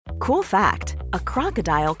Cool fact, a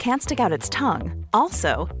crocodile can't stick out its tongue.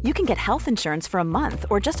 Also, you can get health insurance for a month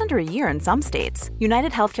or just under a year in some states.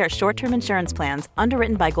 United Healthcare short-term insurance plans,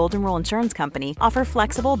 underwritten by Golden Rule Insurance Company, offer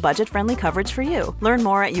flexible, budget-friendly coverage for you. Learn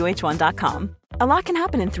more at uh1.com. A lot can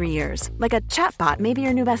happen in 3 years, like a chatbot may be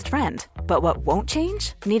your new best friend. But what won't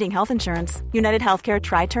change? Needing health insurance. United Healthcare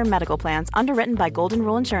Tri-Term Medical Plans, underwritten by Golden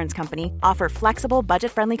Rule Insurance Company, offer flexible,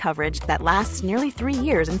 budget-friendly coverage that lasts nearly 3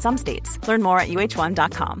 years in some states. Learn more at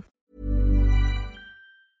uh1.com.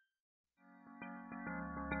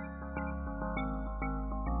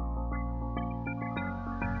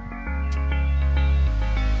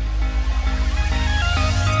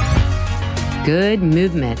 Good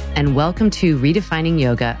movement, and welcome to Redefining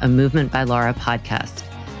Yoga, a Movement by Laura podcast,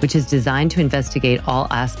 which is designed to investigate all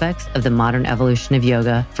aspects of the modern evolution of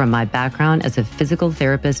yoga from my background as a physical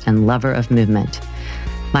therapist and lover of movement.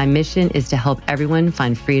 My mission is to help everyone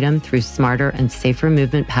find freedom through smarter and safer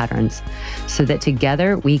movement patterns so that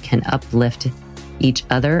together we can uplift each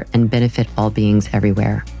other and benefit all beings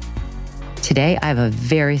everywhere. Today, I have a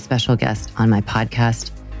very special guest on my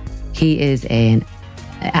podcast. He is an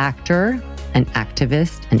actor, an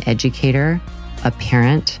activist, an educator, a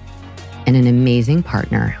parent, and an amazing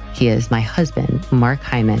partner. He is my husband, Mark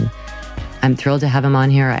Hyman. I'm thrilled to have him on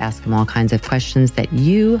here. I ask him all kinds of questions that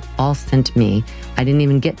you all sent me. I didn't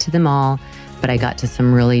even get to them all, but I got to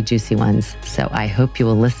some really juicy ones. So I hope you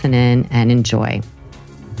will listen in and enjoy.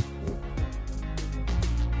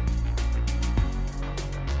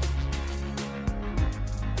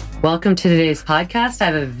 Welcome to today's podcast. I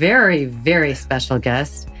have a very, very special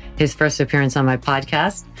guest. His first appearance on my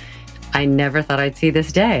podcast. I never thought I'd see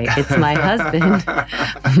this day. It's my husband,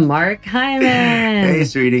 Mark Hyman. Hey,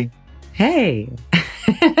 sweetie. Hey.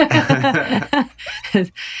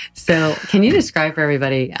 So can you describe for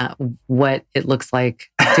everybody what it looks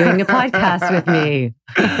like doing a podcast with me?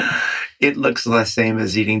 It looks the same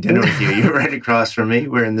as eating dinner with you. You're right across from me.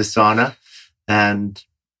 We're in the sauna. And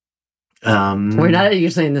we're not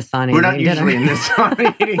usually in the sauna. We're not usually in the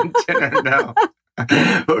sauna eating dinner, no.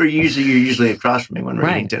 But you're usually across from me when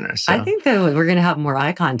we're eating dinner. So. I think that we're going to have more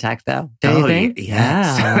eye contact, though. Don't you think?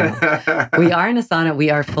 Yes. Yeah. We are in a sauna.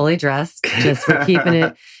 We are fully dressed, just for keeping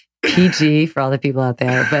it PG for all the people out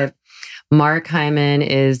there. But Mark Hyman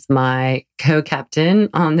is my co-captain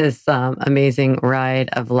on this amazing ride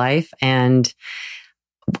of life. And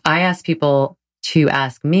I ask people to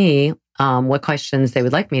ask me what questions they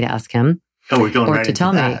would like me to ask him. Oh, we're going or right to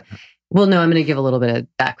tell that. me. Well, no, I'm going to give a little bit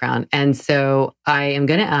of background. And so I am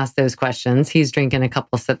going to ask those questions. He's drinking a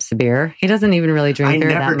couple sips of beer. He doesn't even really drink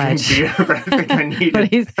beer that much. Beer, but I think I need but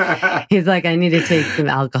it. he's like, I need to take some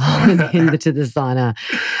alcohol into the sauna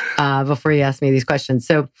before you ask me these questions.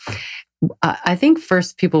 So I think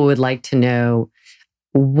first people would like to know,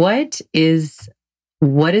 what is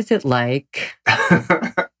it like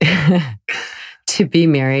to be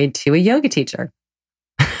married to a yoga teacher?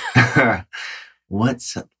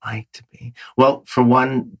 What's it like to be? Well, for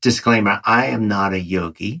one, disclaimer, I am not a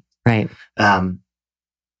yogi. Right. I've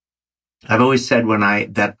always said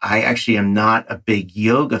that I actually am not a big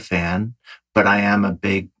yoga fan, but I am a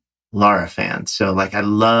big Laura fan. So like, I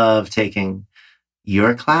love taking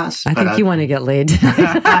your class. I think you want to get laid.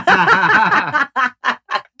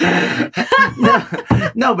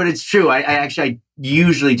 No, but it's true. I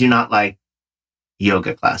usually do not like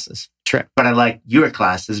yoga classes. True. But I like your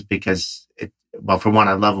classes because for one,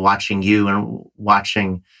 I love watching you and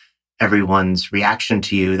watching everyone's reaction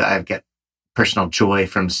to you. That I get personal joy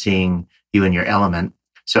from seeing you in your element.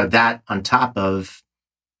 So that on top of,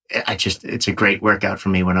 it's a great workout for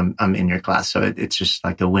me when I'm in your class. So it's just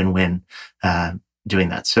like a win-win doing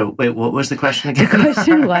that. So wait, what was the question again? The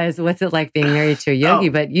question was, what's it like being married to a yogi?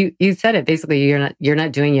 But you said it basically. You're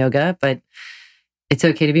not doing yoga, but it's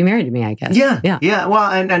okay to be married to me, I guess. Yeah. Well,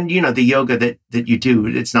 and you know, the yoga that you do,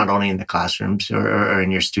 it's not only in the classrooms or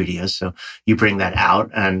in your studios. So you bring that out,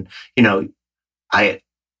 and you know,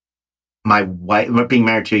 my wife, being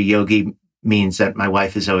married to a yogi means that my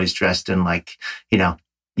wife is always dressed in like, you know,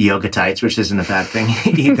 yoga tights, which isn't a bad thing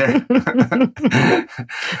either.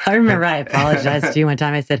 I remember I apologized to you one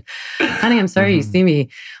time. I said, honey, I'm sorry you see me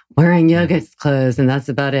wearing yoga clothes and that's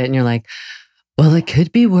about it. And you're like, well, it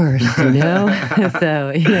could be worse, you know?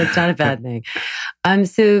 So, you know, it's not a bad thing.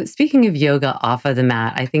 So speaking of yoga off of the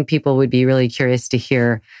mat, I think people would be really curious to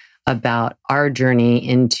hear about our journey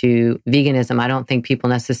into veganism. I don't think people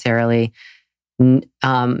necessarily, a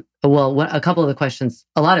couple of the questions,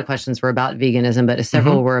 a lot of questions were about veganism, but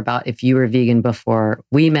several were about if you were vegan before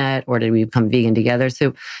we met or did we become vegan together.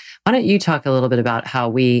 So why don't you talk a little bit about how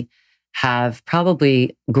we have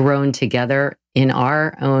probably grown together in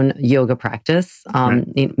our own yoga practice,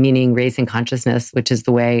 meaning raising consciousness, which is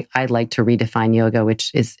the way I'd like to redefine yoga,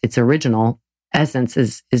 which is its original essence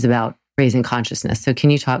is about raising consciousness. So can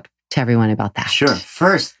you talk to everyone about that? Sure.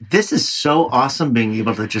 First, this is so awesome being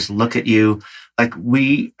able to just look at you. Like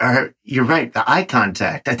you're right, the eye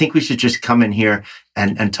contact. I think we should just come in here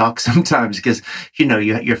and talk sometimes because,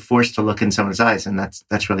 you're forced to look in someone's eyes, and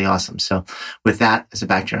that's really awesome. So with that as a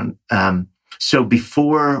background, so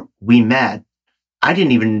before we met, I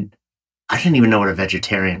didn't even know what a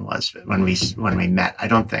vegetarian was when we met. I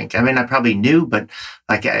don't think. I mean, I probably knew, but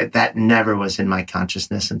that never was in my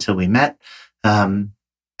consciousness until we met. And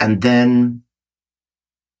then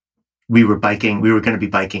we were biking. We were going to be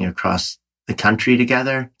biking across the country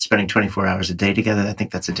together, spending 24 hours a day together. I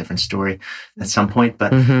think that's a different story at some point.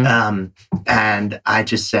 But and I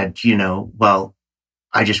just said, well,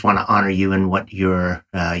 I just want to honor you and what your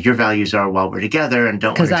values are while we're together, and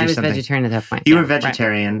don't want to do something. Because I was vegetarian at that point. You were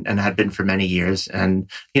vegetarian and had been for many years, and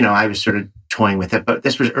I was sort of toying with it. But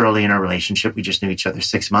this was early in our relationship. We just knew each other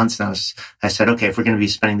 6 months, and I said, okay, if we're going to be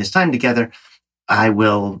spending this time together,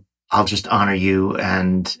 I'll just honor you.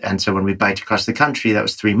 And so when we biked across the country, that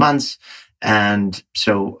was 3 months, and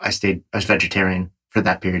so I was vegetarian for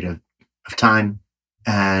that period of time,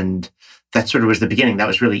 and that sort of was the beginning. That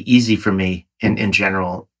was really easy for me in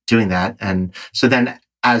general doing that. And so then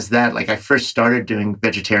as that, I first started doing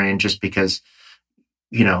vegetarian just because,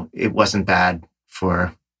 it wasn't bad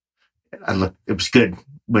it was good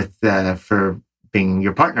with, for being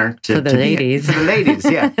your partner for the ladies. For the ladies,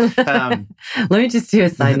 yeah. Let me just do a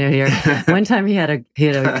side note here. One time he had a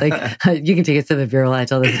you can take a sip of beer while I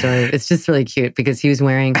tell this story. It's just really cute because he was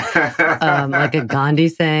wearing a Gandhi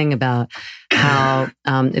saying about how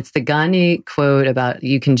it's the Gandhi quote about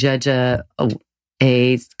you can judge a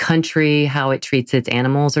country how it treats its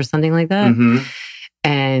animals or something like that. Mm-hmm.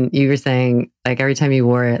 And you were saying, every time you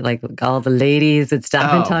wore it, all the ladies would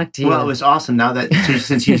stop and talk to you. Well, it was awesome. Now that,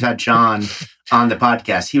 since you've had John on the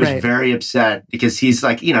podcast, he was very upset because he's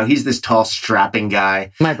he's this tall, strapping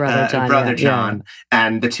guy. My brother, John. John.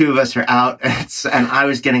 And the two of us are out, and I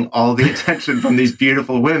was getting all the attention from these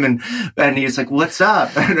beautiful women. And he was like, what's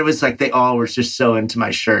up? And it was they all were just so into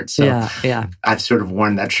my shirt. So I've sort of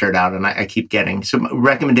worn that shirt out, and I keep getting. So my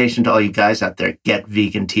recommendation to all you guys out there, get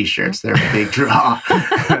vegan t-shirts. They're a big draw.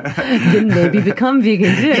 Then maybe become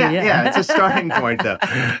vegan too. Yeah, it's a starting point though.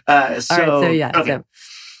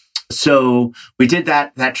 So we did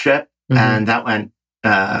that trip, and that went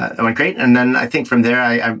great. And then I think from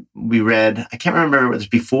there, we read, I can't remember if it was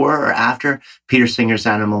before or after Peter Singer's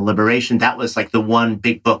Animal Liberation. That was the one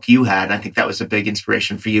big book you had. I think that was a big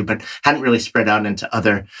inspiration for you, but hadn't really spread out into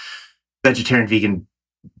other vegetarian, vegan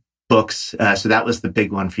books. So that was the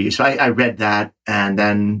big one for you. So I read that, and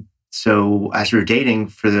then so as we were dating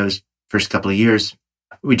for those first couple of years,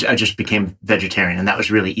 I just became vegetarian, and that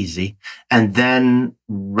was really easy. And then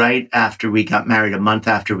right after we got married, a month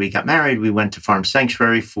after we got married, we went to Farm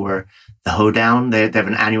Sanctuary for the hoedown. They have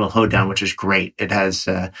an annual hoedown, which is great. It has,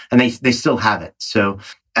 and they still have it. So,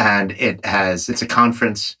 and it's a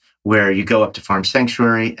conference where you go up to Farm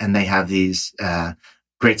Sanctuary, and they have these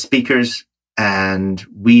great speakers. And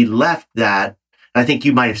we left that. I think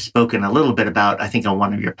you might have spoken a little bit about, I think on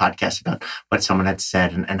one of your podcasts, about what someone had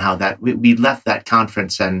said and how that we left that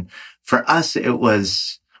conference. And for us, it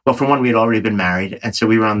was, well, for one, we had already been married. And so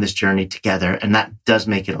we were on this journey together, and that does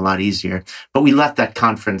make it a lot easier. But we left that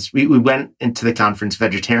conference. We went into the conference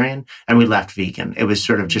vegetarian, and we left vegan. It was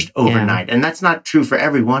sort of just overnight. Yeah. And that's not true for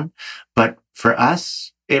everyone. But for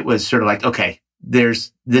us, it was sort of okay,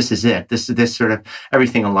 this is it. This sort of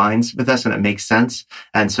everything aligns with us, and it makes sense.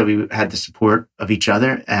 And so we had the support of each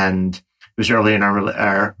other, and it was early in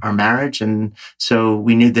our marriage. And so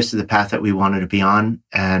we knew this is the path that we wanted to be on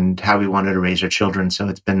and how we wanted to raise our children. So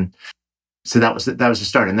that was the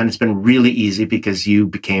start. And then it's been really easy because you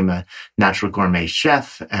became a natural gourmet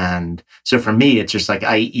chef. And so for me, it's just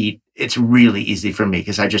it's really easy for me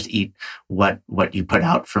because I just eat what you put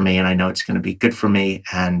out for me. And I know it's going to be good for me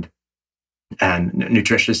and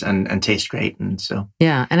nutritious and taste great. And so,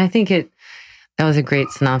 yeah. And I think that was a great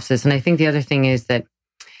synopsis. And I think the other thing is that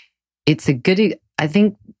I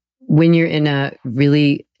think when you're in a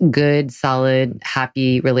really good, solid,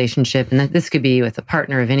 happy relationship, and that this could be with a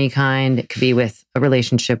partner of any kind, it could be with a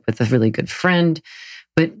relationship with a really good friend,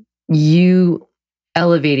 but you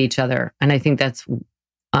elevate each other. And I think that's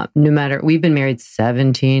we've been married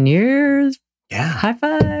 17 years. Yeah. High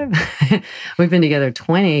five. We've been together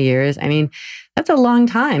 20 years. I mean, that's a long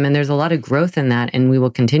time, and there's a lot of growth in that, and we will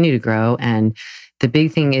continue to grow. And the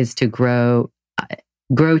big thing is to grow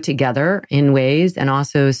together in ways and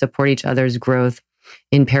also support each other's growth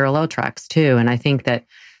in parallel tracks too. And I think that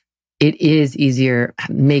it is easier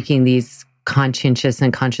making these conscientious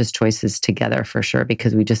and conscious choices together for sure,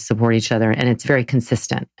 because we just support each other and it's very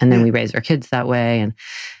consistent. And then we raise our kids that way. And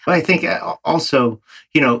well, I think also,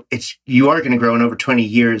 you are going to grow in over 20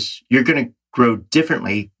 years. You're going to grow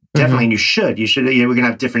differently, definitely. And you should, we're going to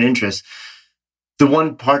have different interests. The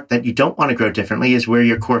one part that you don't want to grow differently is where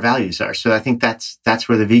your core values are. So I think that's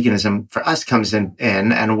where the veganism for us comes in,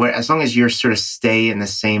 and where, as long as you're sort of stay in the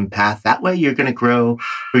same path, that way you're going to grow.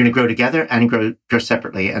 We're going to grow together and grow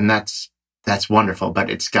separately, and that's wonderful.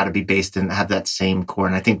 But it's got to be based and have that same core.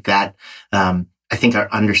 And I think that I think our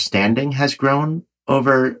understanding has grown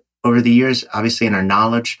over the years, obviously, and our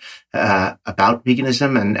knowledge about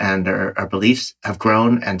veganism and our beliefs have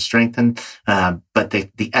grown and strengthened. But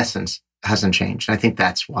the essence hasn't changed. And I think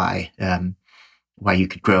that's why you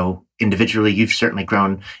could grow individually. You've certainly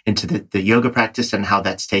grown into the yoga practice and how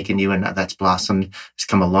that's taken you and how that's blossomed. It's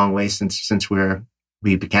come a long way since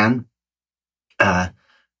we began. And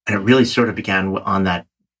it really sort of began on that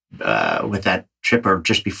with that trip, or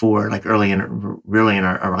just before, like really in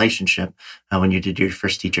our relationship, when you did your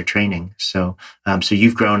first teacher training. So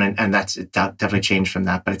you've grown, and that's definitely changed from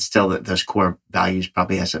that. But it's still that those core values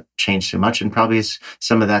probably hasn't changed so much, and probably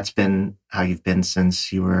some of that's been how you've been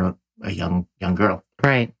since you were a young girl.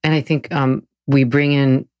 Right, and I think we bring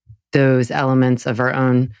in those elements of our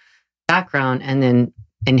own background, and then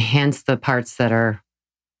enhance the parts that are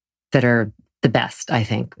the best, I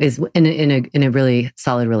think, is in a really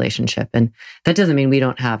solid relationship. And that doesn't mean we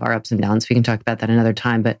don't have our ups and downs. We can talk about that another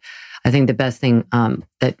time. But I think the best thing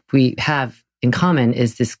that we have in common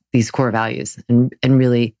is these core values. And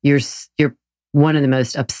really, you're one of the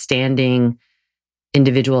most upstanding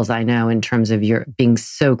individuals I know in terms of your being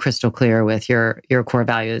so crystal clear with your core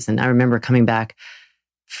values. And I remember coming back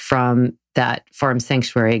from that Farm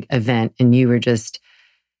Sanctuary event, and you were just...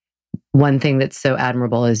 One thing that's so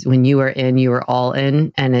admirable is when you were all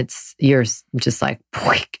in, and you're just like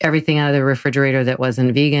everything out of the refrigerator that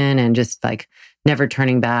wasn't vegan, and just like never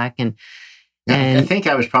turning back. And I think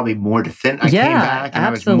I was probably more definitive. I came back and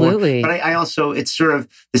absolutely. But I also, it's sort of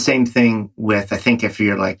the same thing with, I think if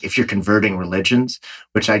you're converting religions,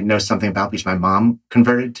 which I know something about because my mom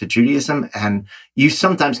converted to Judaism, and you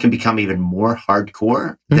sometimes can become even more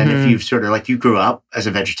hardcore than if you've sort of like, you grew up as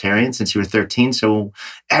a vegetarian since you were 13. So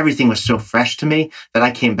everything was so fresh to me that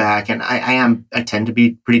I came back, and I tend to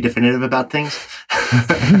be pretty definitive about things.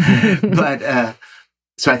 But,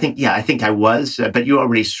 so I think I was, but you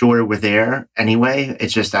already sort of were there anyway.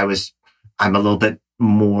 It's just I'm a little bit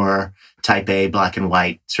more type A, black and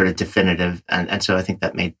white, sort of definitive. And so I think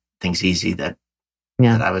that made things easy that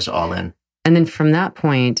I was all in. And then from that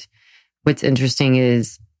point, what's interesting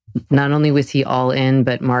is not only was he all in,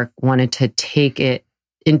 but Mark wanted to take it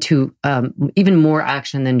into even more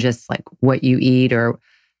action than just like what you eat or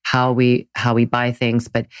how we buy things.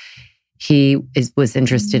 But he was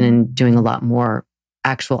interested in doing a lot more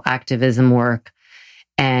actual activism work,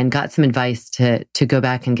 and got some advice to go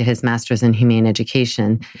back and get his master's in humane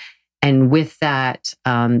education. And with that,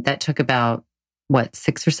 that took about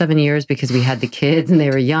 6 or 7 years, because we had the kids and they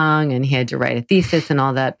were young, and he had to write a thesis and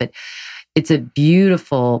all that. But it's a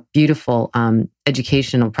beautiful, beautiful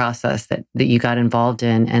educational process that you got involved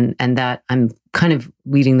in, and that I'm kind of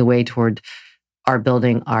leading the way toward our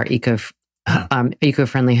building our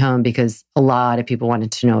eco-friendly home, because a lot of people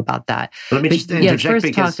wanted to know about that. Let me just interject,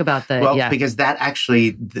 first talk about because that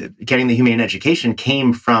actually, getting the humane education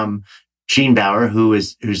came from Gene Bauer,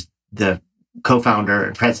 who's the co-founder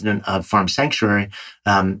and president of Farm Sanctuary,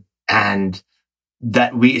 and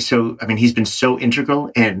that he's been so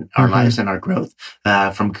integral in our lives and our growth,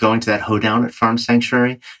 from going to that hoedown at Farm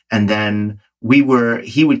Sanctuary, and then he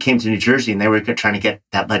came to New Jersey, and they were trying to get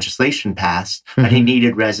that legislation passed, and he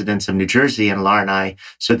needed residents of New Jersey, and Laura and I.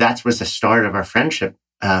 So that was the start of our friendship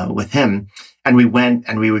with him. And we went,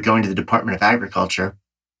 and we were going to the Department of Agriculture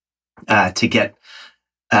to get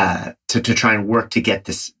to try and work to get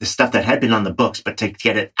the stuff that had been on the books, but to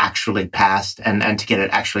get it actually passed and to get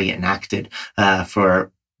it actually enacted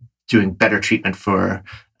for doing better treatment for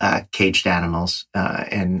caged animals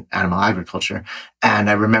in animal agriculture. And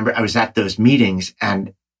I remember I was at those meetings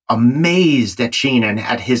and amazed at Gene, and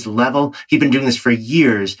at his level. He'd been doing this for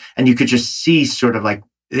years, and you could just see sort of like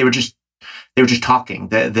they were just talking.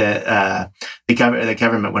 The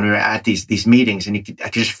government, when we were at these meetings, and I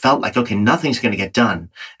just felt like, okay, nothing's going to get done,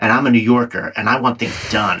 and I'm a New Yorker, and I want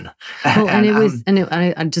things done.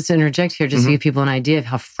 I just interject here, just to give people an idea of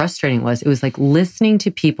how frustrating it was. It was like listening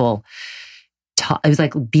to people. It was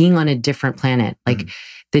like being on a different planet. Like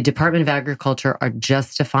the Department of Agriculture are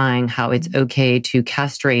justifying how it's okay to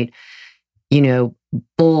castrate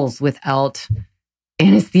bulls without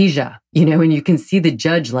anesthesia, and you can see the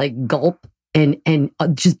judge like gulp and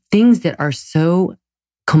just things that are so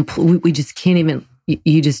complete. We just can't even,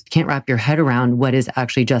 you just can't wrap your head around what is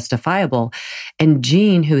actually justifiable. And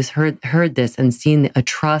Gene, who's heard this and seen the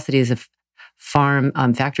atrocities of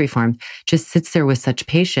factory farm, just sits there with such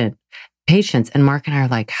patience. And Mark and I are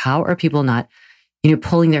like, how are people not,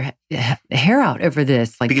 pulling their hair out over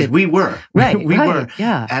this? Like, because we were. Right. we were.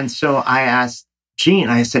 Yeah. And so I asked Gene,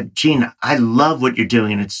 I said, Gene, I love what you're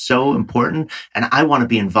doing and it's so important. And I want to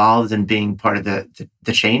be involved in being part of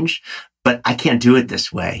the change, but I can't do it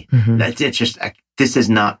this way. Mm-hmm. It's just, this is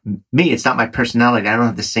not me. It's not my personality. I don't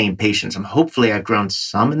have the same patience. Hopefully I've grown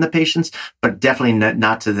some in the patience, but definitely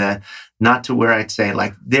not to where I'd say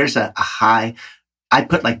like, there's a high, I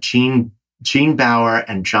put like Gene Bauer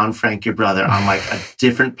and John Frank, your brother, on like a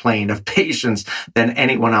different plane of patience than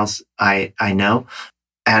anyone else I know.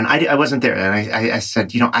 And I wasn't there. And I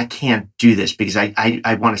said, I can't do this because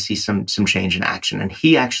I want to see some change in action. And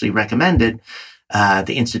he actually recommended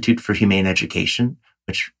the Institute for Humane Education,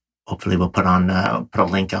 which hopefully we'll put a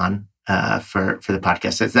link on for the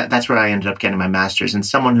podcast. That's where I ended up getting my master's. And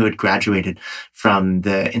someone who had graduated from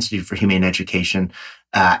the Institute for Humane Education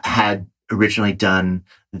had originally done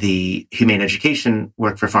the humane education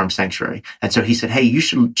work for Farm Sanctuary. And so he said, hey, you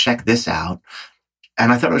should check this out.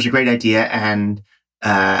 And I thought it was a great idea. And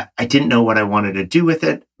I didn't know what I wanted to do with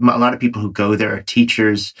it. A lot of people who go there are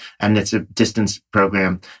teachers, and it's a distance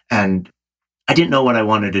program. And I didn't know what I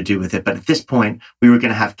wanted to do with it. But at this point, we were going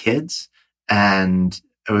to have kids, and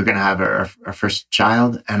we were going to have our first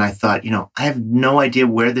child. And I thought, I have no idea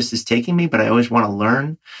where this is taking me, but I always want to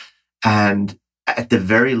learn. And at the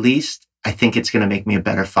very least, I think it's going to make me a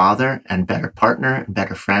better father and better partner and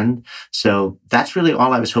better friend. So that's really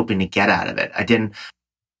all I was hoping to get out of it. And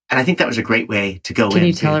I think that was a great way to go in. Can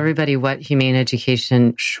you tell everybody what humane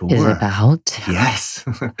education is about? Yes.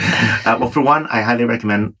 Well, for one, I highly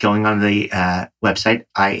recommend going on the website,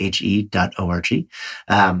 ihe.org.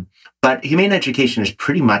 But humane education is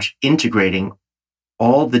pretty much integrating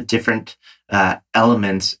all the different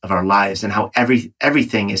elements of our lives and how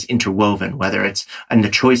everything is interwoven, whether it's in the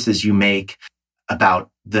choices you make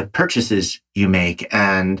about the purchases you make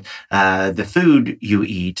and the food you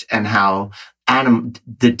eat, and how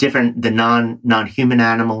the non-human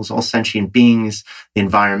animals, all sentient beings, the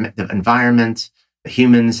environment,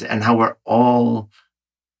 humans, and how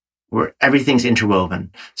everything's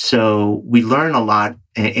interwoven. So we learn a lot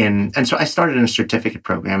and so I started in a certificate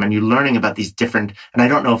program, and you're learning about these different, and I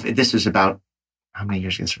don't know if this is about how many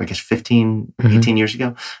years ago? So I guess 15, 18 years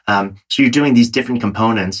ago. So you're doing these different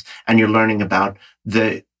components, and you're learning about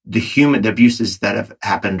the abuses that have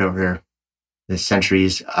happened over the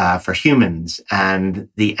centuries for humans, and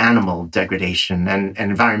the animal degradation and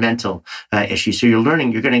environmental issues. So you're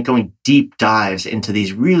going deep dives into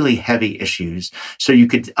these really heavy issues so you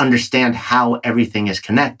could understand how everything is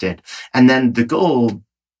connected. And then the goal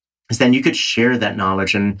is then you could share that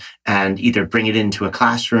knowledge and either bring it into a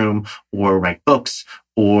classroom or write books,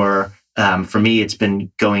 or for me, it's been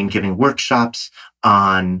giving workshops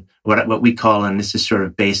on what we call, and this is sort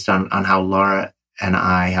of based on how Laura and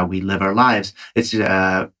how we live our lives. It's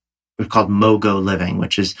we've called MOGO living,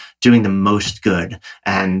 which is doing the most good.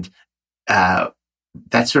 And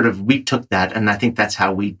that's sort of, we took that, and I think that's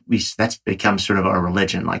how that's become sort of our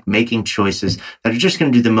religion, like making choices that are just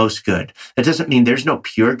going to do the most good. That doesn't mean there's no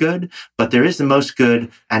pure good, but there is the most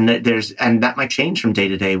good, and that might change from day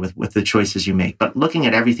to day with the choices you make. But looking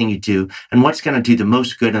at everything you do and what's going to do the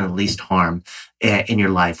most good and the least harm in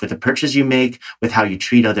your life, with the purchase you make, with how you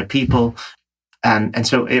treat other people. And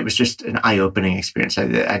so it was just an eye-opening experience.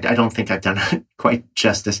 I don't think I've done it quite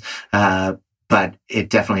justice, but it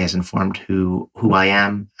definitely has informed who I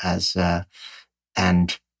am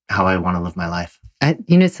and how I want to live my life.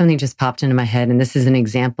 Something just popped into my head, and this is an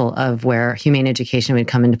example of where humane education would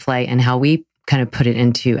come into play and how we kind of put it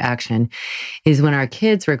into action, is when our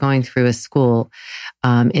kids were going through a school,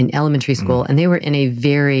 in elementary school, and they were in a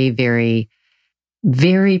very, very,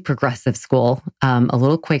 very progressive school, a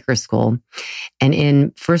little Quaker school. And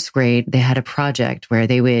in first grade, they had a project where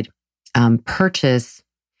they would purchase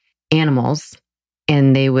animals,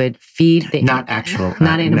 and they would feed not actual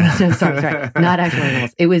animals. No, sorry, not actual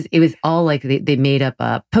animals. It was all like they made up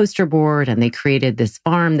a poster board, and they created this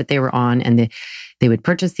farm that they were on, and they would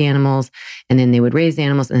purchase the animals, and then they would raise the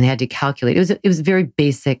animals, and they had to calculate. It was very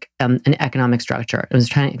basic, an economic structure. It was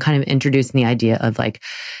kind of introducing the idea of like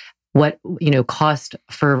what cost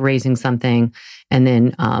for raising something, and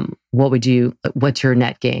then what's your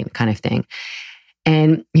net gain kind of thing.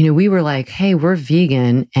 And we were like, hey, we're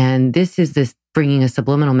vegan, and this is this bringing a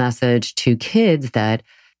subliminal message to kids that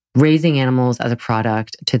raising animals as a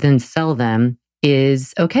product to then sell them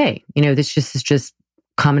is okay. This is just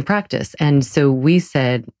common practice. And so we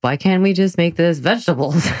said, why can't we just make this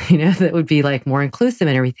vegetables, that would be like more inclusive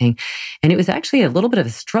and everything. And it was actually a little bit of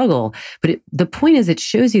a struggle. But the point is, it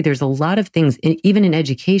shows you there's a lot of things, even in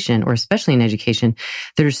education, or especially in education,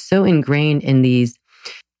 that are so ingrained in these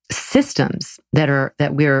systems that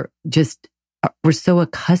we're so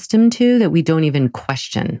accustomed to that we don't even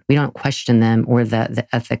question. We don't question them or the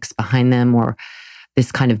ethics behind them or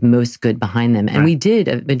this kind of most good behind them. And Right. we did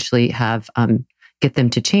eventually have get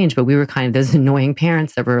them to change, but we were kind of those annoying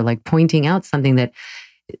parents that were like pointing out something that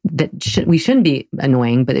we shouldn't be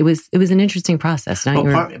annoying, but it was an interesting process. Part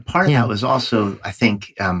of that was also, I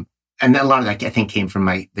think, and a lot of that I think came from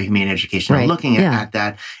the humane education. Right. Looking at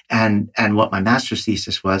that and what my master's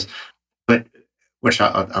thesis was, but which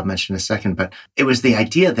I'll mention in a second. But it was the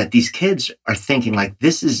idea that these kids are thinking like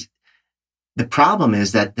this is. The problem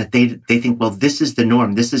is that they think, well, this is the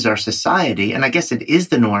norm. This is our society, and I guess it is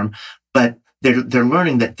the norm, but they're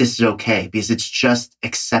learning that this is okay because it's just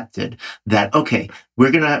accepted that, okay,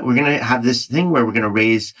 we're gonna have this thing where we're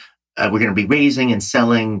gonna be raising and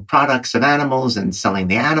selling products of animals and selling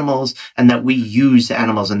the animals, and that we use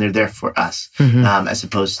animals and they're there for us, as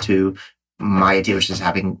opposed to my idea, which is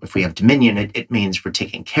if we have dominion, it means we're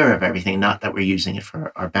taking care of everything, not that we're using it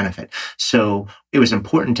for our benefit. So it was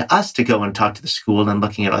important to us to go and talk to the school and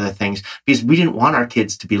looking at other things because we didn't want our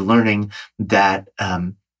kids to be learning that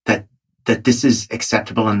that this is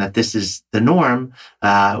acceptable and that this is the norm.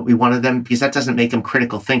 We wanted them, because that doesn't make them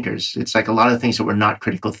critical thinkers. It's like a lot of things that we're not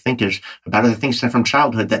critical thinkers about other things from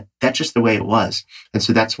childhood, that's just the way it was. And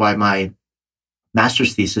so that's why my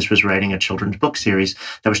master's thesis was writing a children's book series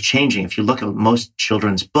that was changing. If you look at most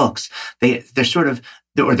children's books, they're sort of,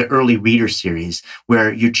 or the early reader series,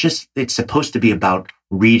 where it's supposed to be about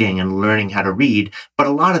reading and learning how to read. But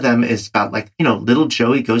a lot of them is about little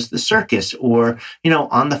Joey goes to the circus or,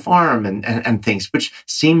 on the farm and things, which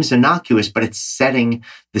seems innocuous, but it's setting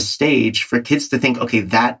the stage for kids to think, okay,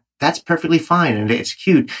 that's perfectly fine and it's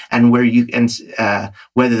cute. And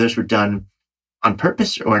whether those were done on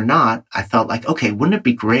purpose or not, I felt like, okay, wouldn't it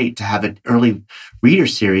be great to have an early reader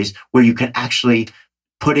series where you could actually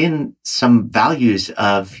put in some values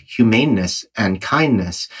of humaneness and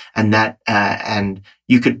kindness, and that, and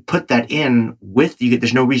you could put that in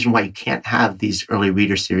there's no reason why you can't have these early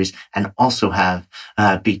reader series and also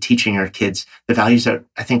be teaching our kids the values that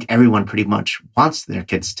I think everyone pretty much wants their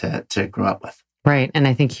kids to grow up with. Right. And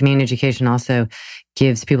I think humane education also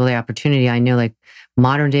gives people the opportunity. I know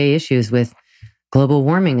modern day issues with global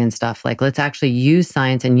warming and stuff, let's actually use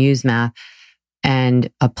science and use math and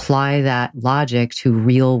apply that logic to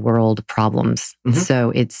real world problems. Mm-hmm.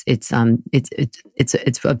 So it's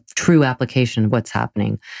a true application of what's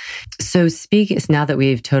happening. So now that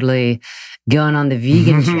we've totally gone on the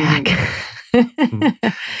vegan track,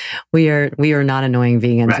 we are not annoying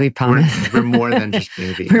vegans. Right. We promise. We're more than just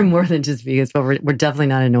being vegans. We're more than just vegans, but we're definitely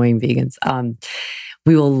not annoying vegans.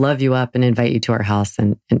 We will love you up and invite you to our house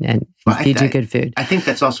and feed you good food. I think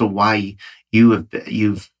that's also why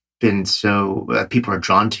you've been so people are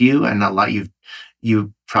drawn to you, and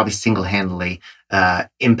you probably single-handedly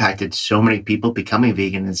impacted so many people becoming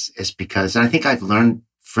vegan is because, and I think I've learned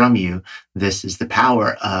from you, this is the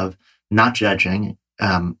power of not judging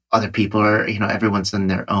other people, or everyone's in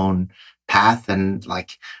their own path, and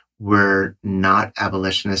we're not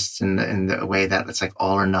abolitionists in the way that it's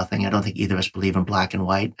all or nothing. I don't think either of us believe in black and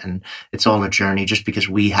white, and it's all a journey. Just because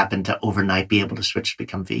we happen to overnight be able to switch to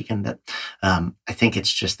become vegan, that I think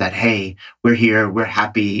it's just that, hey, we're here, we're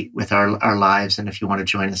happy with our lives, and if you want to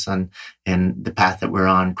join us in the path that we're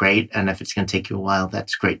on, great. And if it's going to take you a while,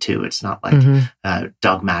 that's great too. It's not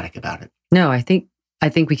dogmatic about it. No, I think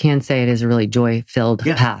we can say it is a really joy-filled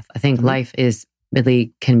path. I think life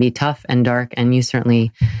really can be tough and dark, and you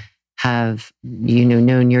certainly have,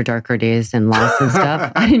 known your darker days and loss and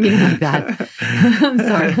stuff. I didn't mean like that. I'm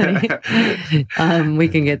sorry, honey. We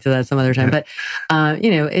can get to that some other time. But,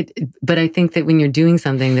 but I think that when you're doing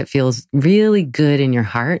something that feels really good in your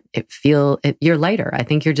heart, you're lighter. I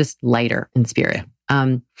think you're just lighter in spirit.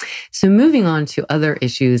 So moving on to other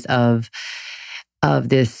issues of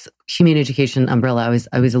this humane education umbrella,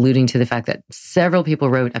 I was alluding to the fact that several people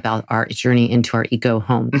wrote about our journey into our eco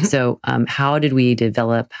home. Mm-hmm. So how did we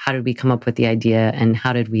develop? How did we come up with the idea? And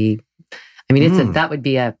how did we? I mean, that would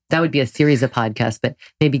be a series of podcasts, but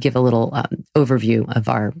maybe give a little overview of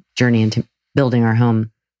our journey into building our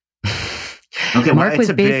home. Okay, Mark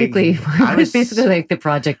was basically like the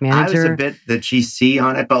project manager. I was a bit the GC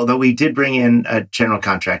on it, but although we did bring in a general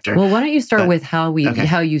contractor. Well, why don't you start with how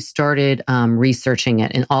you started researching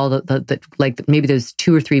it and all the like maybe those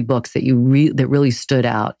 2 or 3 books that that really stood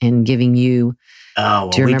out in giving you. Oh, well,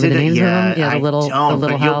 do you remember the names of them? Yeah, the little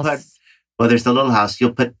house. There's the little house.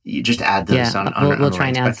 You just add those on. We'll try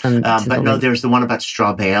and add some. But no, there's the one about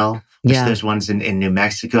straw bale. There's ones in New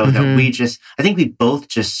Mexico that I think we both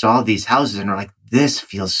just saw these houses and were like, this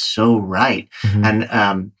feels so right.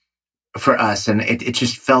 And for us, and it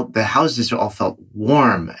just felt, the houses all felt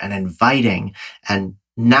warm and inviting and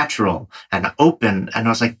natural and open. And I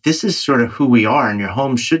was like, this is sort of who we are, and your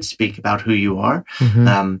home should speak about who you are.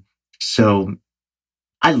 So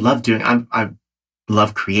I love I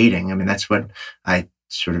love creating. I mean, that's what I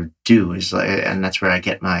sort of do and that's where I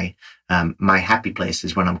get my happy place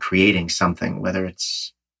is when I'm creating something, whether it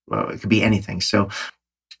could be anything. So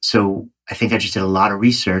I think I just did a lot of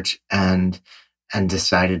research and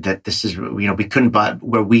decided that this is, we couldn't buy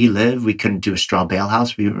where we live. We couldn't do a straw bale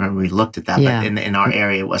house. We looked at that, but in our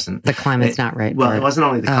area, it wasn't. The climate's not right. Well, it wasn't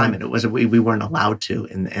only the climate. It was we weren't allowed to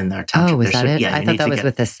in our township. Oh, was that it? Yeah, I thought that was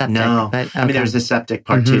with the septic. No, but, okay. I mean there was the septic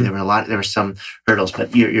part too. There were some hurdles,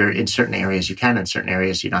 but you're in certain areas you can, in certain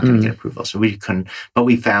areas you're not going to get approval. So we couldn't. But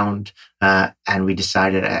we found and we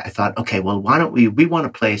decided. I thought, okay, well, why don't we want a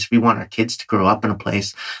place. We want our kids to grow up in a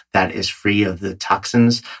place that is free of the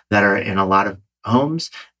toxins that are in a lot of homes,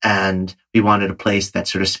 and we wanted a place that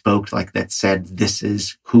sort of spoke like that, said this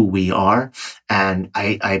is who we are. And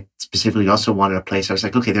I specifically also wanted a place. I was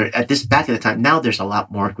like, okay, back at the time, now there's a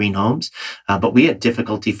lot more green homes, but we had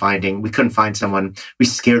difficulty we couldn't find someone. We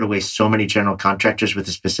scared away so many general contractors with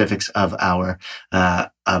the specifics of our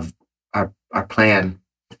plan.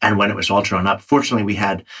 And when it was all drawn up, fortunately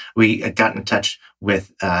we got in touch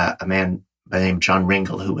with a man by the name of John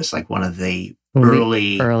Ringel, who was like one of the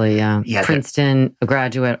early, Princeton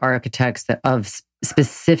graduate architects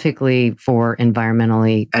specifically for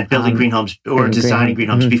environmentally and building green homes or designing green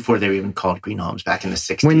homes before they were even called green homes back in the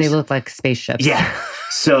 60s when they looked like spaceships. Yeah.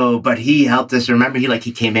 So, but he helped us. Remember,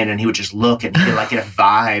 he came in and he would just look and he'd like get a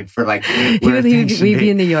vibe for like we'd be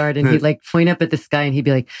in the yard and he'd like point up at the sky and he'd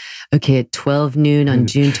be like, okay, at 12 noon on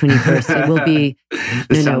June 21st, it will be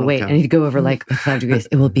wait. And he'd go over like 5 degrees.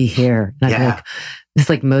 It will be here. And I'd be like, it's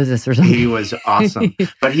like Moses or something. He was awesome.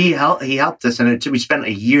 But he helped us. And we spent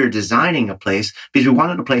a year designing a place because we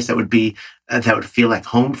wanted a place that would be, that would feel like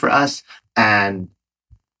home for us. And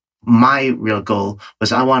my real goal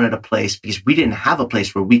was I wanted a place because we didn't have a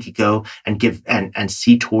place where we could go and give and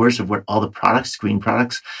see tours of what all the products, green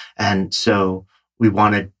products. And so we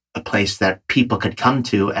wanted a place that people could come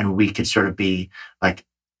to and we could sort of be like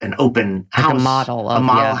an open house, like a model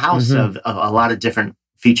house of a lot of different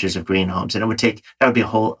features of green homes. And that would be a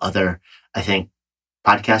whole other, I think,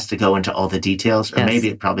 podcast to go into all the details, or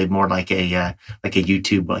maybe probably more like a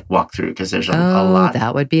YouTube walkthrough, because there's a lot.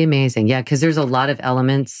 That would be amazing. Yeah, because there's a lot of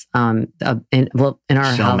elements. In our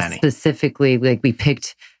house specifically, like we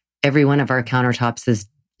picked every one of our countertops is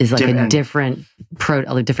like a different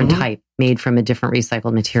type made from a different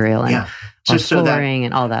recycled material, and flooring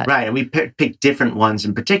and all that. Right, and we picked different ones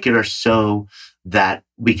in particular so that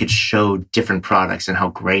we could show different products and how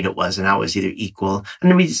great it was and how it was either equal. And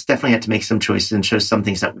then we just definitely had to make some choices and show some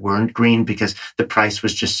things that weren't green because the price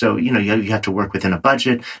was just so, you have to work within a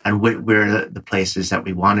budget and where the places that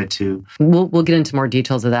we wanted to. We'll get into more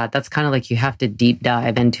details of that. That's kind of like you have to deep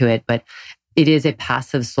dive into it, but it is a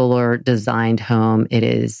passive solar designed home. It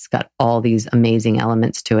is got all these amazing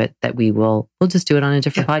elements to it that we'll just do it on a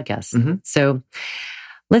different podcast. Mm-hmm. So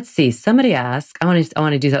let's see. Somebody asked, I want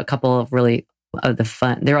to do a couple of really of the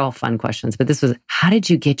fun. They're all fun questions, but this was, how did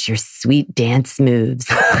you get your sweet dance moves?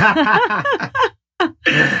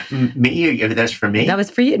 Me? That's for me? That was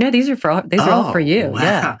for you. No, these are all for you. Wow.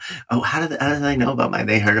 Yeah. Oh, how did they know about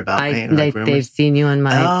they heard about me? They've seen you on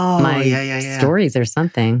my stories or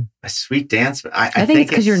something. A sweet dance. I think it's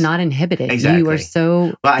because you're not inhibited. Exactly. You are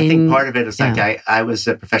so. Well, I think part of it is I was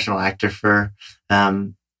a professional actor for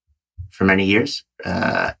many years,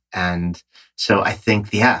 and so I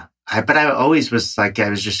think but I always was like, I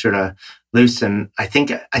was just sort of loose. And I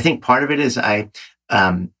think part of it is not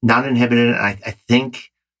inhibited. And I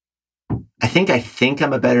think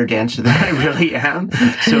I'm a better dancer than I really am.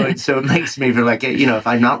 So it makes me feel like, if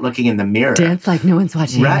I'm not looking in the mirror. Dance like no one's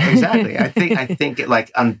watching. Right, exactly. I think like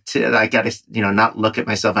until I got to, not look at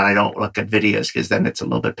myself, and I don't look at videos because then it's a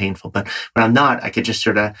little bit painful. But when I'm not, I could just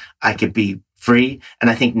I could be free. And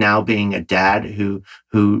I think now being a dad who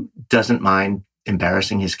doesn't mind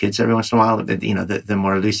embarrassing his kids every once in a while, the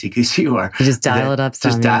more loosey-goosey you are. You just dial it up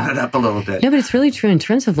some. Just dial it up a little bit. No, but it's really true. In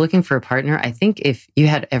terms of looking for a partner, I think if you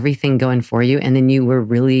had everything going for you and then you were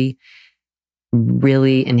really,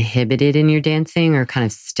 really inhibited in your dancing or kind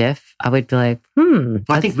of stiff, I would be like, Well,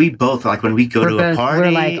 I think we both, like when we go to a party,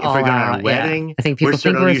 we're like if we're going to a wedding. Yeah. I think people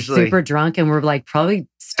think we're super drunk and we're like probably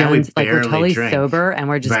stoned, like we're totally sober and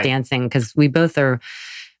we're just dancing because we both are,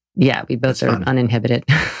 we both are uninhibited.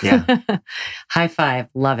 Yeah. High five.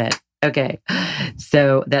 Love it. Okay.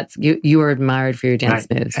 So that's, you were admired for your dance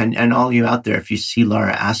moves. And all you out there, if you see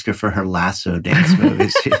Laura, ask her for her lasso dance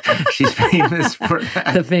move. She's famous for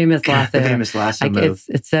that. The famous lasso. The famous lasso move.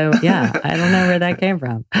 It's so, I don't know where that came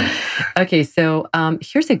from. Okay. So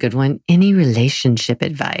here's a good one. Any relationship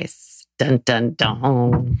advice? Dun, dun,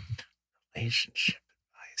 dun. Relationship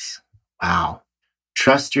advice. Wow.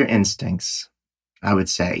 Trust your instincts, I would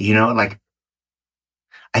say.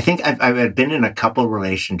 I think I've been in a couple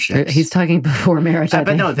relationships. He's talking before marriage.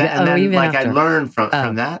 But no, I learned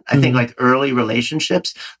from that. I think like early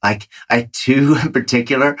relationships, like I had two in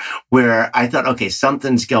particular where I thought, okay,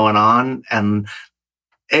 something's going on. And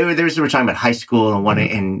we were talking about high school and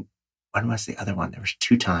when was the other one? There was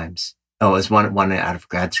 2 times. Oh, it was one out of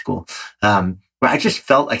grad school. Where I just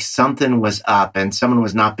felt like something was up and someone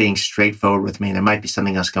was not being straightforward with me and there might be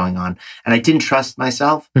something else going on. And I didn't trust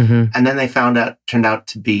myself. Mm-hmm. And then they turned out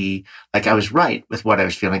to be like I was right with what I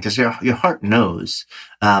was feeling because your heart knows.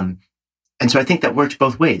 And so I think that works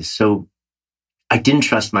both ways. So I didn't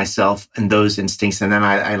trust myself and those instincts. And then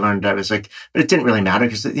I learned I was like, but it didn't really matter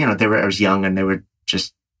because, I was young and they were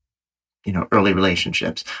just, early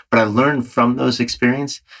relationships. But I learned from those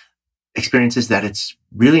experiences that it's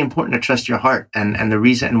really important to trust your heart. And the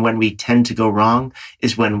reason when we tend to go wrong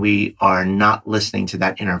is when we are not listening to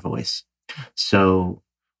that inner voice. So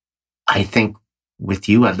I think with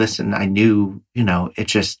you, I listened, I knew, I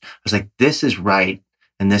was like, this is right.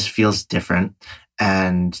 And this feels different.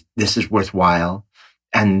 And this is worthwhile.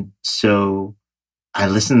 And so I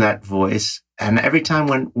listened to that voice. And every time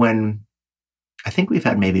when I think we've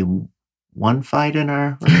had maybe one fight in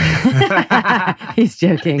our He's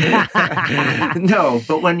joking. No,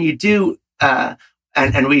 but when you do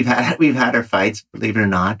and we've had our fights, believe it or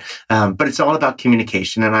not, but it's all about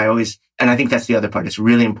communication. And I think that's the other part. It's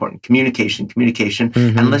really important. Communication,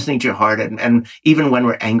 mm-hmm. and listening to your heart. And even when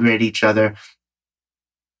we're angry at each other,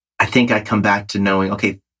 I think I come back to knowing,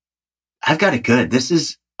 okay, I've got it good. This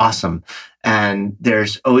is awesome. And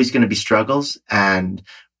there's always going to be struggles. And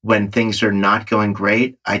when things are not going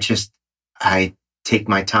great, I take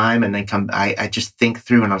my time and then I just think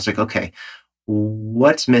through and I was like, okay,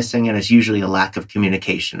 what's missing? And it's usually a lack of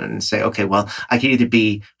communication and say, okay, well, I can either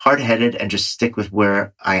be hard-headed and just stick with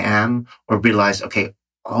where I am or realize, okay,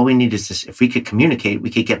 all we need is this. If we could communicate, we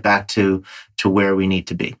could get back to where we need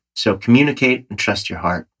to be. So communicate and trust your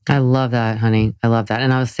heart. I love that, honey. I love that.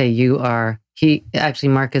 And I would say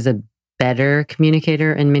Mark is a better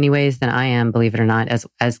communicator in many ways than I am, believe it or not.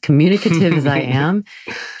 As communicative as I am,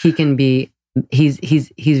 he can be, he's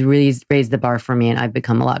really raised the bar for me and I've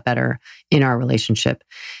become a lot better in our relationship.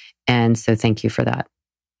 And so thank you for that.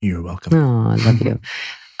 You're welcome. Oh, I love you.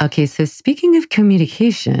 Okay. So speaking of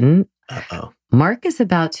communication, Mark is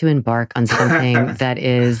about to embark on something that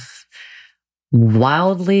is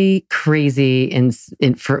wildly crazy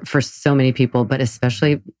for so many people, but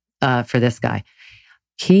especially for this guy.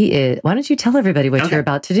 Why don't you tell everybody what you're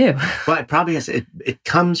about to do? Well, it probably has, it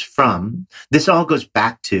comes from, this all goes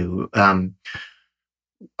back to when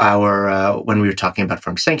we were talking about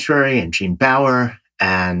From Sanctuary and Gene Bauer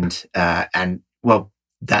and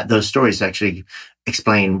those stories actually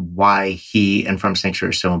explain why he and From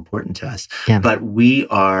Sanctuary are so important to us. Yeah. But we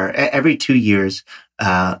are, every 2 years,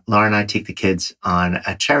 Laura and I take the kids on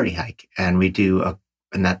a charity hike and we do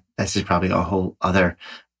this is probably a whole other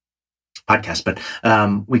podcast, but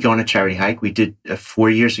we go on a charity hike. We did 4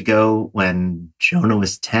 years ago when Jonah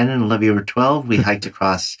was 10 and Olivia were 12. We hiked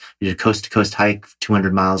we did a coast-to-coast hike,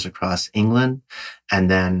 200 miles across England. And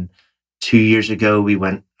then 2 years ago, we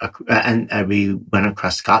went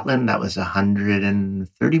across Scotland. That was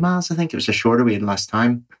 130 miles, I think. It was shorter. We had less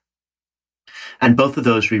time. And both of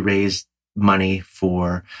those, we raised money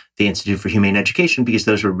for the Institute for Humane Education because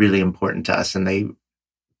those were really important to us. And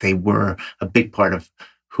they were a big part of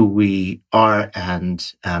who we are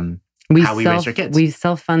and how we raise our kids. We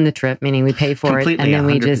self-fund the trip, meaning we pay for it, and then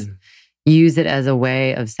we just use it as a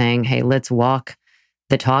way of saying, hey, let's walk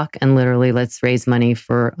the talk and literally let's raise money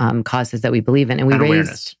for causes that we believe in. And we raised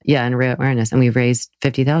awareness. And awareness. And we've raised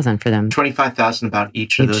 $50,000 for them. $25,000 about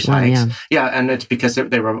each of those hikes. Yeah, and it's because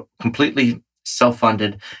they were completely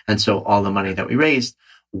self-funded. And so all the money that we raised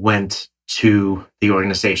went to the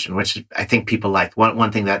organization, which I think people like.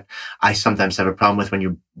 One thing that I sometimes have a problem with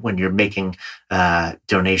when you're making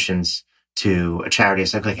donations to a charity,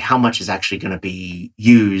 it's like how much is actually going to be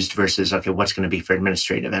used versus, okay, what's going to be for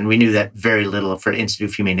administrative. And we knew that very little for Institute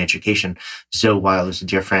of Humane Education. Zoe Weil, who's a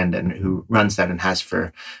dear friend and who runs that and has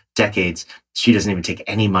for decades, she doesn't even take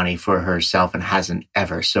any money for herself and hasn't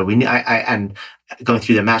ever. So we knew, and going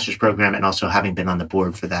through the master's program and also having been on the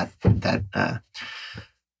board for that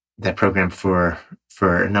program for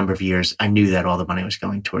a number of years, I knew that all the money was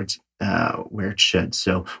going towards where it should.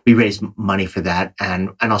 So we raised money for that and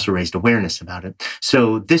also raised awareness about it.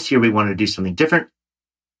 So this year we wanted to do something different.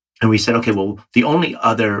 And we said, okay, well, the only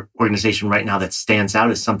other organization right now that stands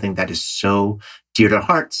out as something that is so dear to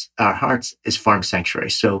our hearts is Farm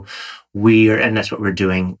Sanctuary. So and that's what we're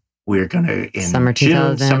doing. We're going to, in summer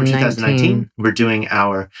 2019, we're doing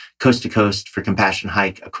our Coast to Coast for Compassion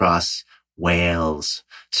hike across Wales.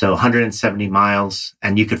 So 170 miles,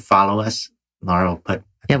 and you could follow us. Laura will put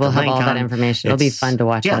we'll have all that information. It'll be fun to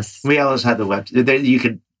watch us. We always have the web. We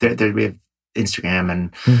have Instagram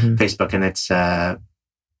and Facebook, and it's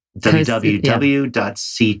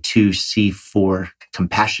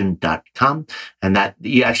www.c2c4compassion.com. And that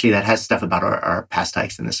has stuff about our past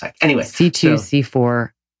hikes in this hike. Anyway,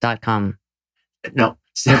 c2c4.com. No,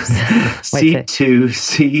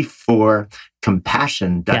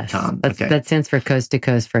 C2C4compassion.com. Yes, that stands for Coast to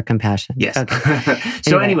Coast for Compassion. Yes. Okay.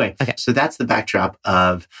 So anyway, so that's the backdrop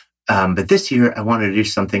of, but this year I wanted to do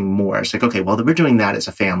something more. It's like, okay, well, we're doing that as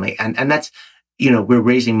a family. And that's, we're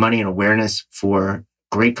raising money and awareness for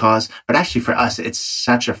great cause. But actually for us, it's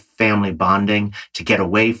such a family bonding to get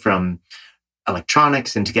away from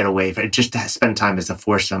electronics and to get away from just to spend time as a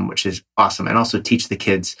foursome, which is awesome. And also teach the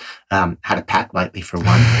kids how to pack lightly for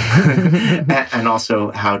one, and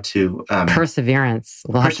also how to perseverance.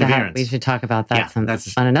 We should talk about that on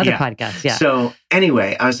another podcast. Yeah. So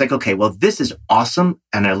anyway, I was like, okay, well, this is awesome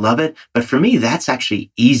and I love it. But for me, that's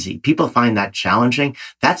actually easy. People find that challenging.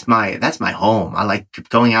 That's my home. I like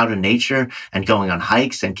going out in nature and going on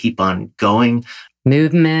hikes and keep on going.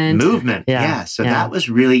 Movement. Yeah. So that was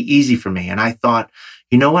really easy for me. And I thought,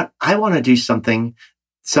 you know what? I want to do something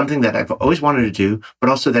that I've always wanted to do, but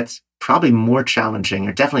also that's probably more challenging,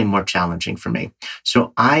 or definitely more challenging for me.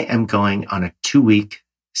 So I am going on a 2-week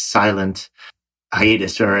silent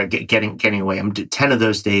hiatus, or getting away. 10 of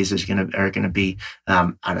those days are going to be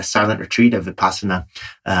on a silent retreat at a Vipassana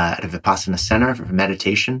center for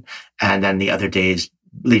meditation. And then the other days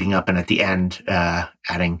leading up and at the end,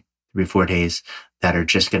 adding 3-4 days that are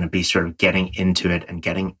just going to be sort of getting into it and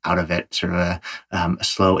getting out of it, sort of a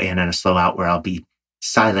slow in and a slow out, where I'll be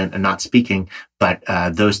silent and not speaking. But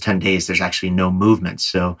those 10 days, there's actually no movement.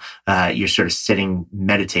 So you're sort of sitting,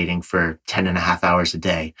 meditating for 10 and a half hours a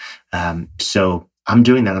day. So I'm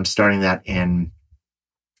doing that. I'm starting that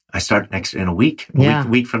I start in a week. A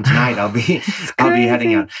week from tonight, I'll be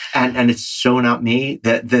heading out, and it's so not me.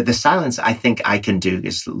 The silence I think I can do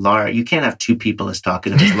is Laura. You can't have two people as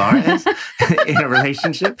talkative as Laura is in a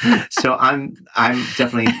relationship. So I'm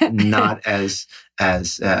definitely not as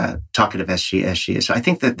talkative as she is. So I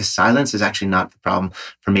think that the silence is actually not the problem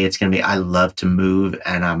for me. It's going to be I love to move,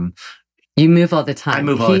 and you move all the time. I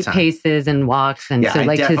move all the time. Paces and walks, and so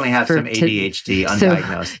I definitely have some ADHD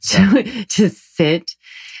undiagnosed. So to sit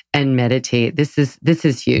and meditate. This is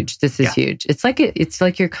huge. This is huge. It's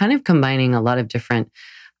like you're kind of combining a lot of different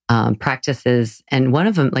practices, and one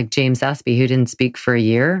of them, like James Aspey, who didn't speak for a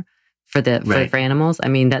year for animals. I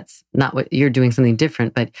mean, that's not what you're doing. Something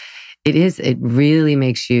different, but it really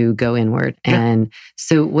makes you go inward. Yeah. And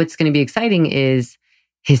so, what's going to be exciting is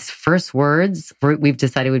his first words. We've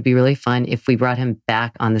decided would be really fun if we brought him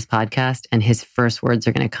back on this podcast, and his first words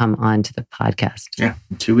are going to come onto the podcast. Yeah,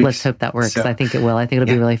 in 2 weeks. Let's hope that works. So, I think it will. I think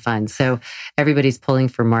it'll be really fun. So everybody's pulling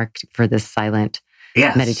for Mark for this silent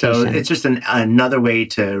meditation. So it's just another way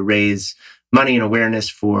to raise money and awareness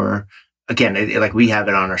for, again, like we have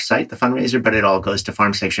it on our site, the fundraiser, but it all goes to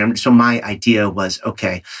Farm Sanctuary. So my idea was,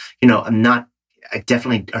 okay, I'm not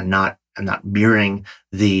mirroring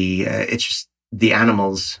it's just, the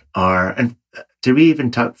animals are, and did we even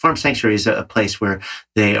talk? Farm Sanctuary is a place where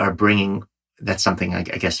they are bringing. That's something I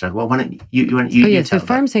guess. Well, why don't you? So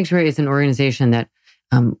Farm Sanctuary is an organization that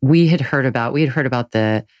we had heard about. We had heard about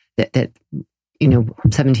that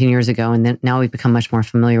 17 years ago, and then now we've become much more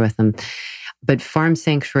familiar with them. But Farm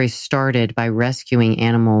Sanctuary started by rescuing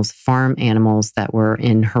farm animals that were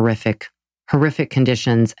in horrific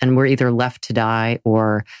conditions, and were either left to die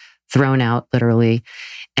or thrown out literally.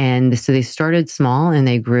 And so they started small and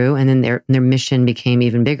they grew, and then their mission became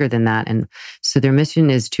even bigger than that. And so their mission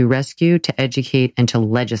is to rescue, to educate, and to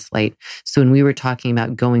legislate. So when we were talking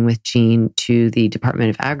about going with Jean to the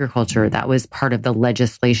Department of Agriculture, that was part of the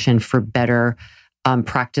legislation for better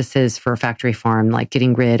practices for a factory farm, like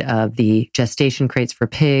getting rid of the gestation crates for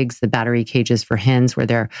pigs, the battery cages for hens, where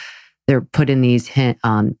they're put in these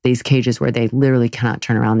cages where they literally cannot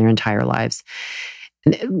turn around their entire lives.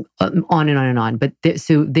 And on and on and on. But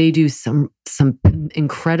so they do some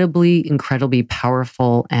incredibly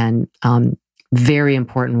powerful and very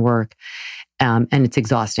important work. And it's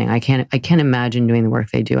exhausting. I can't imagine doing the work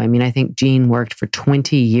they do. I mean, I think Jean worked for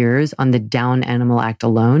 20 years on the Down Animal Act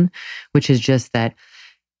alone, which is just that,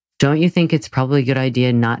 don't you think it's probably a good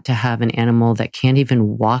idea not to have an animal that can't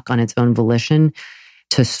even walk on its own volition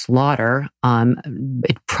to slaughter?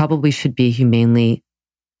 It probably should be humanely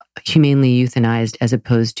euthanized as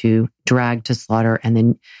opposed to dragged to slaughter and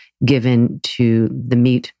then given to the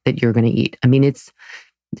meat that you're going to eat. I mean, it's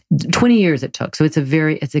 20 years it took. So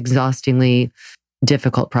it's exhaustingly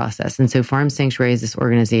difficult process. And so Farm Sanctuary is this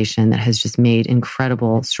organization that has just made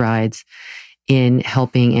incredible strides in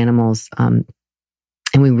helping animals. And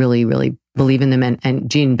we really, really believe in them. And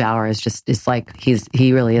Gene Bauer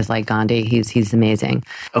he really is like Gandhi. He's amazing.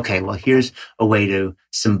 Okay. Well, here's a way to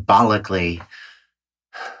symbolically,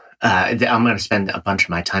 I'm going to spend a bunch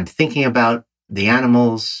of my time thinking about the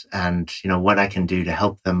animals and, what I can do to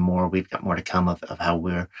help them more. We've got more to come of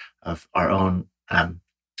how of our own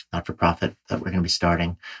not-for-profit that we're going to be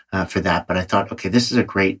starting for that. But I thought, okay, this is a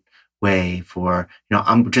great way for,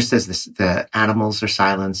 I'm just as the animals are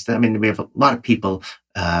silenced. I mean, we have a lot of people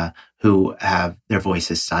who have their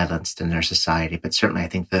voices silenced in their society, but certainly I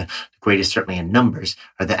think the greatest, certainly in numbers,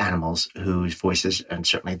 are the animals whose voices, and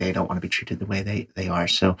certainly they don't want to be treated the way they are.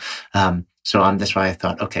 So that's why I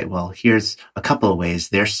thought, okay, well, here's a couple of ways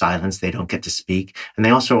they're silenced, they don't get to speak, and they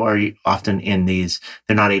also are often they're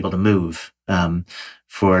not able to move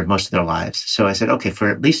for most of their lives. So I said, okay, for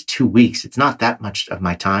at least 2 weeks, it's not that much of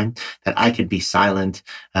my time that I could be silent,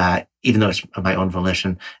 even though it's of my own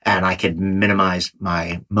volition, and I could minimize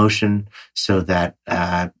my motion so that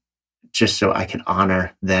just so I can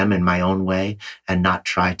honor them in my own way and not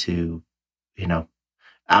try to,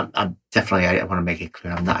 I'm definitely, I want to make it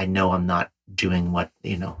clear, I'm not doing what,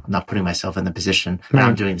 I'm not putting myself in the position, and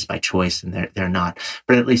I'm doing this by choice, and they're not.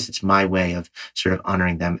 But at least it's my way of sort of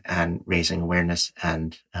honoring them and raising awareness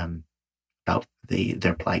and about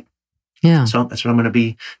their plight. Yeah. So that's what I'm going to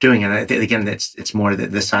be doing. And I think, again, it's more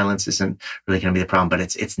that the silence isn't really going to be the problem, but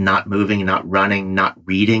it's not moving, not running, not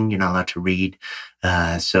reading. You're not allowed to read.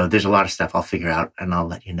 So there's a lot of stuff I'll figure out, and I'll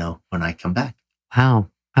let you know when I come back. Wow.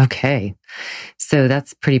 Okay. So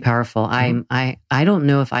that's pretty powerful. Mm-hmm. I don't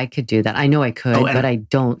know if I could do that. I know I could, but I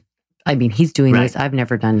don't. I mean, he's doing this. I've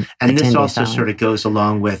never done. And this also sort of goes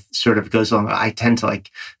along. I tend to, like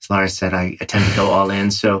as Laura said, I tend to go all in.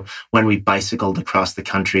 So when we bicycled across the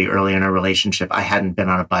country early in our relationship, I hadn't been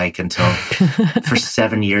on a bike for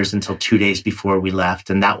 7 years, until 2 days before we left.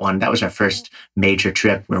 And that was our first major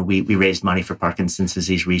trip where we raised money for Parkinson's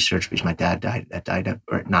disease research, because my dad died of,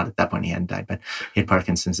 or not at that point, he hadn't died, but he had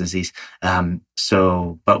Parkinson's disease.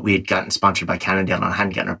 But we had gotten sponsored by Cannondale, and I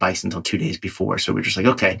hadn't gotten our bikes until 2 days before. So we're just like,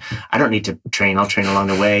 okay, I don't need to train. I'll train along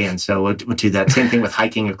the way. And so we'll do that. Same thing with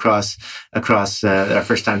hiking across our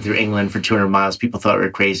first time through England for 200 miles. People thought we were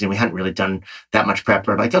crazy, and we hadn't really done that much prep.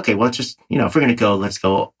 We're like, okay, well, it's just, if we're going to go, let's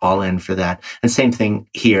go all in for that. And same thing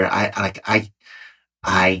here. I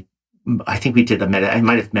think we did I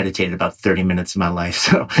might have meditated about 30 minutes of my life.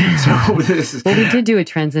 So this is. Well, we did do a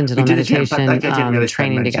transcendental meditation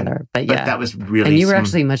training together, but that was really. And you were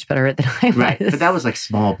actually much better at it than I was. Right, but that was like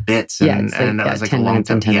small bits, and that was like a long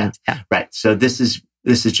time. Yeah, right. So this is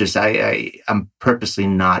just I'm purposely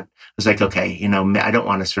not. I was like, okay, I don't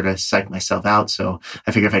want to sort of psych myself out. So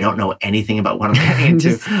I figure if I don't know anything about what I'm getting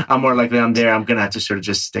into, I'm more likely I'm there. I'm going to have to sort of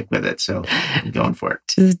just stick with it. So I'm going for it.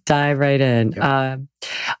 Just dive right in. Yep.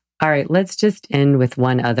 All right, let's just end with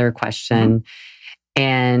one other question. Mm-hmm.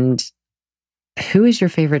 And who is your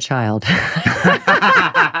favorite child?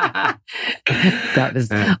 That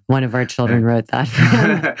was one of our children wrote that.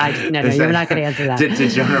 No, you're not going to answer that.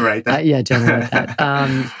 Did Jonah write that? Yeah, Jonah wrote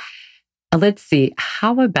that. Let's see.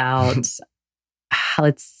 How about,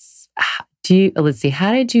 let's see.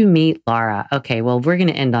 How did you meet Laura? Okay, well, we're going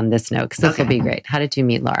to end on this note because this will be great. How did you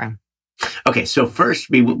meet Laura? Okay, so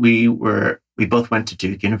first we both went to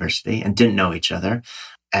Duke University and didn't know each other,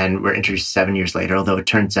 and were introduced 7 years later. Although it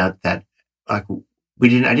turns out that I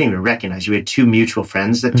didn't even recognize you. We had two mutual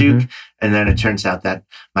friends at Duke. And then it turns out that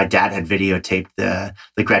my dad had videotaped the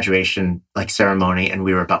graduation ceremony, and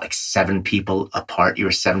we were about 7 people apart. You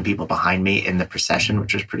were 7 people behind me in the procession,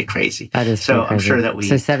 which was pretty crazy. That is so crazy. I'm sure that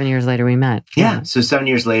So 7 years later we met. Yeah. So 7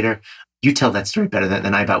 years later, you tell that story better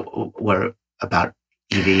than I about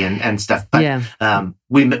Evie and stuff. But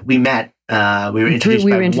we met. We were introduced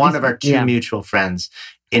by one of our two mutual friends.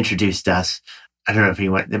 Introduced us. I don't know if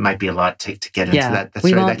you want. It might be a lot to get into that. That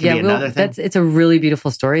could be another thing. It's a really beautiful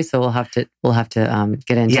story. So we'll have to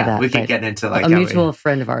get into that. Yeah, we could get into a mutual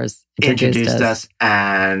friend of ours introduced us,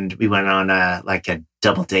 and we went on a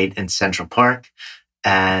double date in Central Park,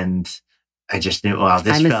 and I just knew. Wow,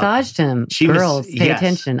 this. I massaged him. Girls, pay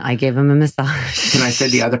attention. I gave him a massage. Can I say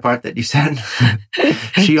the other part that you said?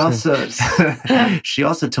 She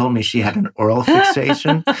also told me she had an oral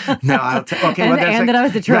fixation. No, and that I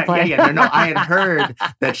was a triplet. Right, no, I had heard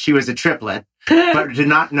that she was a triplet, but did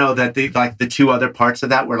not know that the two other parts of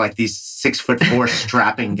that were these 6'4"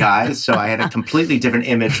 strapping guys. So I had a completely different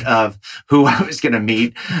image of who I was going to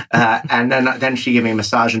meet. And then she gave me a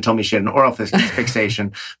massage and told me she had an oral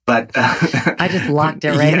fixation. But I just locked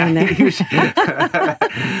it right in there.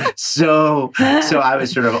 So I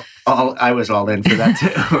was sort of all in for that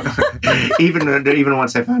too. even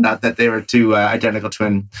once I found out that they were two identical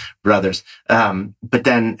twin brothers. But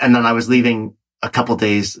then I was leaving a couple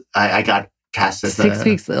days. I got cast as 6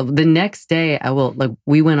 weeks. The next day,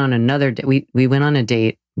 we went on another date. We went on a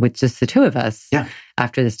date with just the two of us. Yeah.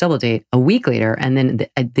 After this double date, a week later, and then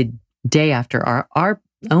the day after our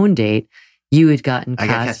own date, you had gotten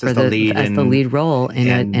cast for the lead role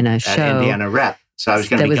in a show at Indiana Rep. So I was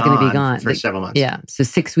going to be gone for several months. Yeah. So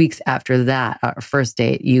 6 weeks after that, our first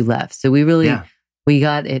date, you left. So we really we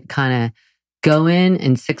got it kind of going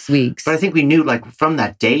in 6 weeks. But I think we knew, from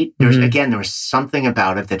that date, there was something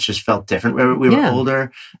about it that just felt different. We were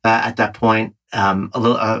older at that point,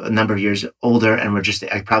 a number of years older, and we're just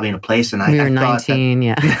probably in a place. And we were 19,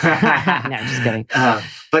 No, just kidding.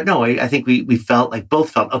 But no, I think we felt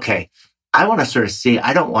both felt, okay, I want to sort of see,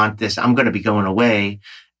 I don't want this. I'm going to be going away,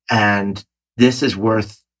 and this is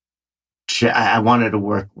worth. I wanted to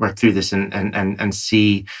work through this and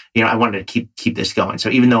see, I wanted to keep this going. So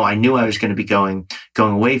even though I knew I was going to be going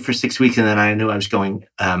away for 6 weeks, and then I knew I was going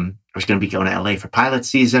to be going to LA for pilot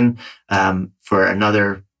season, for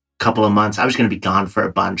another couple of months, I was going to be gone for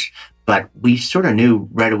a bunch, but we sort of knew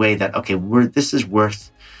right away that, okay, this is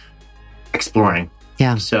worth exploring.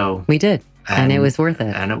 Yeah. So we did. And it was worth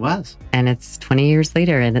it. And it was. And it's 20 years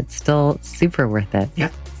later, and it's still super worth it.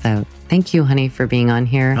 Yeah. So thank you, honey, for being on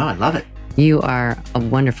here. Oh, I love it. You are a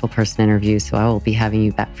wonderful person to interview, so I will be having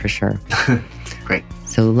you back for sure. Great.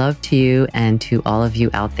 So love to you and to all of you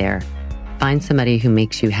out there. Find somebody who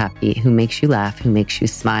makes you happy, who makes you laugh, who makes you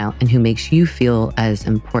smile, and who makes you feel as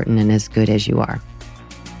important and as good as you are.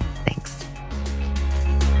 Thanks.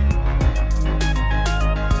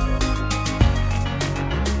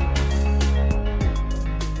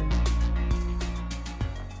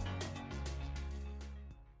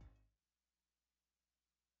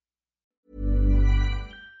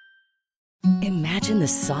 Imagine the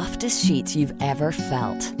softest sheets you've ever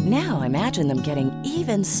felt. Now imagine them getting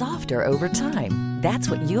even softer over time.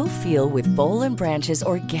 That's what you'll feel with Boll & Branch's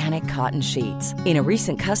organic cotton sheets. In a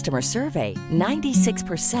recent customer survey,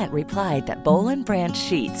 96% replied that Boll & Branch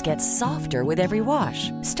sheets get softer with every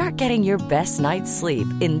wash. Start getting your best night's sleep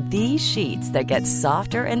in these sheets that get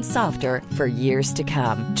softer and softer for years to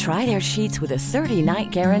come. Try their sheets with a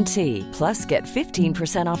 30-night guarantee. Plus, get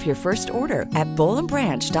 15% off your first order at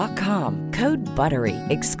bollandbranch.com. Code BUTTERY.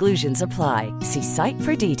 Exclusions apply. See site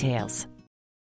for details.